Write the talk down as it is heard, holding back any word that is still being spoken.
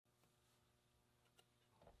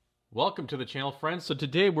Welcome to the channel, friends. So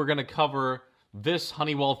today we're going to cover this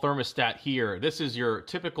Honeywell thermostat here. This is your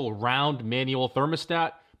typical round manual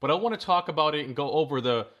thermostat, but I want to talk about it and go over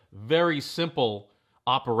the very simple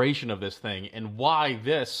operation of this thing and why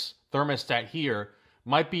this thermostat here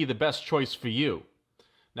might be the best choice for you.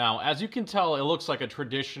 Now, as you can tell, it looks like a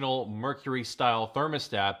traditional mercury-style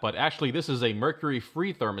thermostat, but actually this is a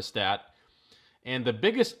mercury-free thermostat. And the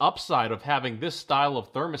biggest upside of having this style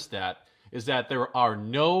of thermostat is that there are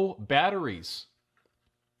no batteries.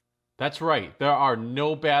 That's right, there are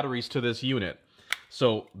no batteries to this unit.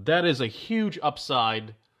 So that is a huge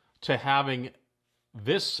upside to having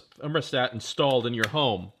this thermostat installed in your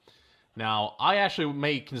home. Now, I actually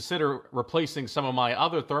may consider replacing some of my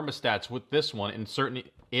other thermostats with this one in certain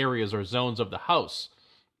areas or zones of the house.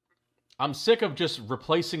 I'm sick of just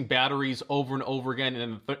replacing batteries over and over again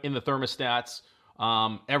in the thermostats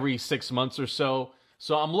every 6 months or so.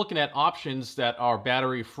 So I'm looking at options that are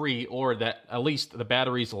battery free or that at least the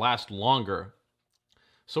batteries last longer.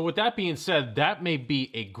 So with that being said, that may be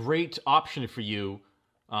a great option for you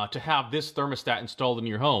to have this thermostat installed in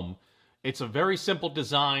your home. It's a very simple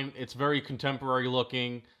design. It's very contemporary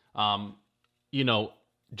looking. You know,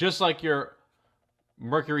 just like your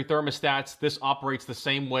mercury thermostats, this operates the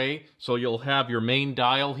same way. So you'll have your main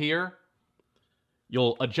dial here.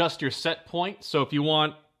 You'll adjust your set point. So if you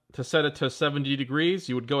want to set it to 70 degrees,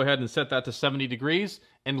 you would go ahead and set that to 70 degrees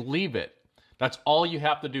and leave it. That's all you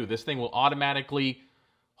have to do. This thing will automatically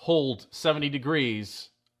hold 70 degrees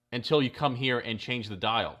until you come here and change the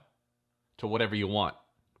dial to whatever you want.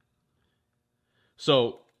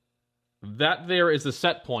 So that there is the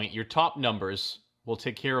set point. Your top numbers will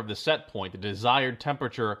take care of the set point, the desired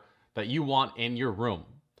temperature that you want in your room.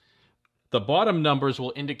 The bottom numbers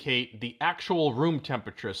will indicate the actual room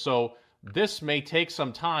temperature. So this may take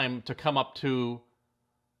some time to come up to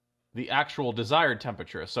the actual desired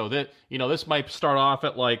temperature. So that, you know, this might start off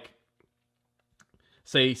at like,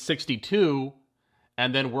 say 62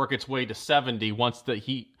 and then work its way to 70 once the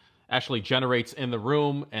heat actually generates in the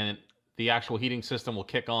room and the actual heating system will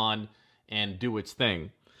kick on and do its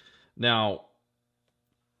thing. Now,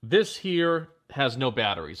 this here has no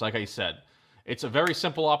batteries, like I said. It's a very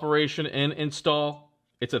simple operation and install.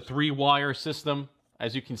 It's a 3-wire system.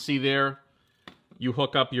 As you can see there, you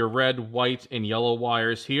hook up your red, white, and yellow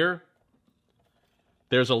wires here.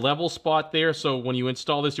 There's a level spot there, so when you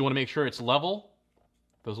install this, you want to make sure it's level.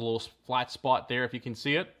 There's a little flat spot there if you can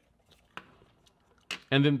see it.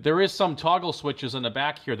 And then there is some toggle switches in the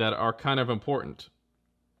back here that are kind of important.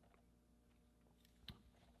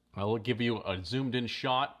 I will give you a zoomed-in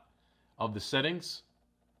shot of the settings.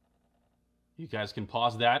 You guys can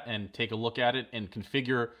pause that and take a look at it and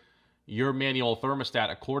configure your manual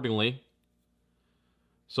thermostat accordingly.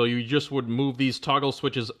 So you just would move these toggle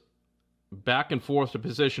switches back and forth to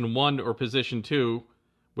position 1 or position 2,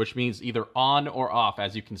 which means either on or off,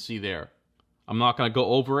 as you can see there. I'm not going to go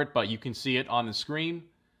over it, but you can see it on the screen.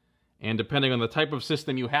 And depending on the type of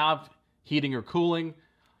system you have, heating or cooling,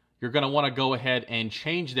 you're going to want to go ahead and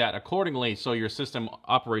change that accordingly so your system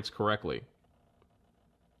operates correctly.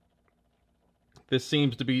 This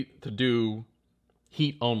seems to be to do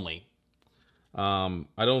heat only. I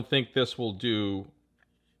don't think this will do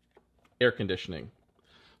air conditioning.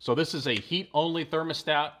 So this is a heat-only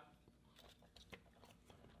thermostat.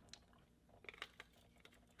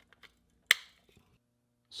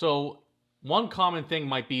 So one common thing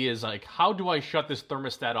might be is like, how do I shut this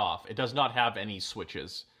thermostat off? It does not have any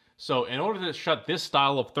switches. So in order to shut this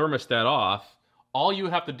style of thermostat off, all you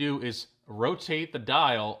have to do is rotate the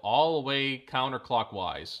dial all the way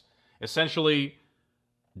counterclockwise. Essentially,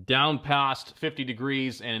 down past 50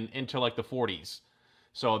 degrees and into like the 40s.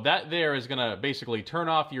 So that there is going to basically turn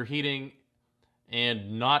off your heating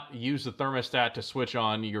and not use the thermostat to switch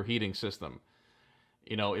on your heating system.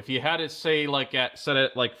 You know, if you had it say like set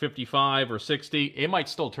it like 55 or 60, it might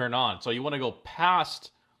still turn on. So you want to go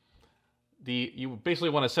past you basically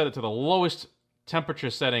want to set it to the lowest temperature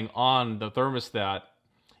setting on the thermostat,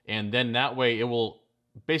 and then that way it will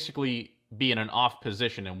basically be in an off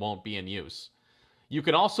position and won't be in use. You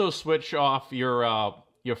can also switch off your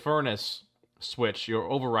furnace switch, your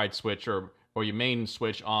override switch, or your main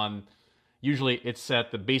switch on. Usually it's at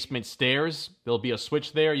the basement stairs. There'll be a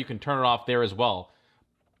switch there. You can turn it off there as well.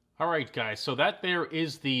 All right, guys. So that there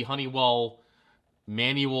is the Honeywell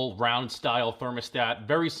manual round style thermostat.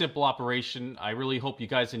 Very simple operation. I really hope you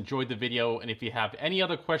guys enjoyed the video. And if you have any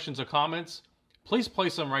other questions or comments, please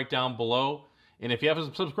place them right down below. And if you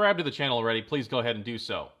haven't subscribed to the channel already, please go ahead and do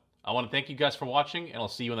so. I want to thank you guys for watching, and I'll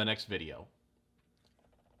see you in the next video.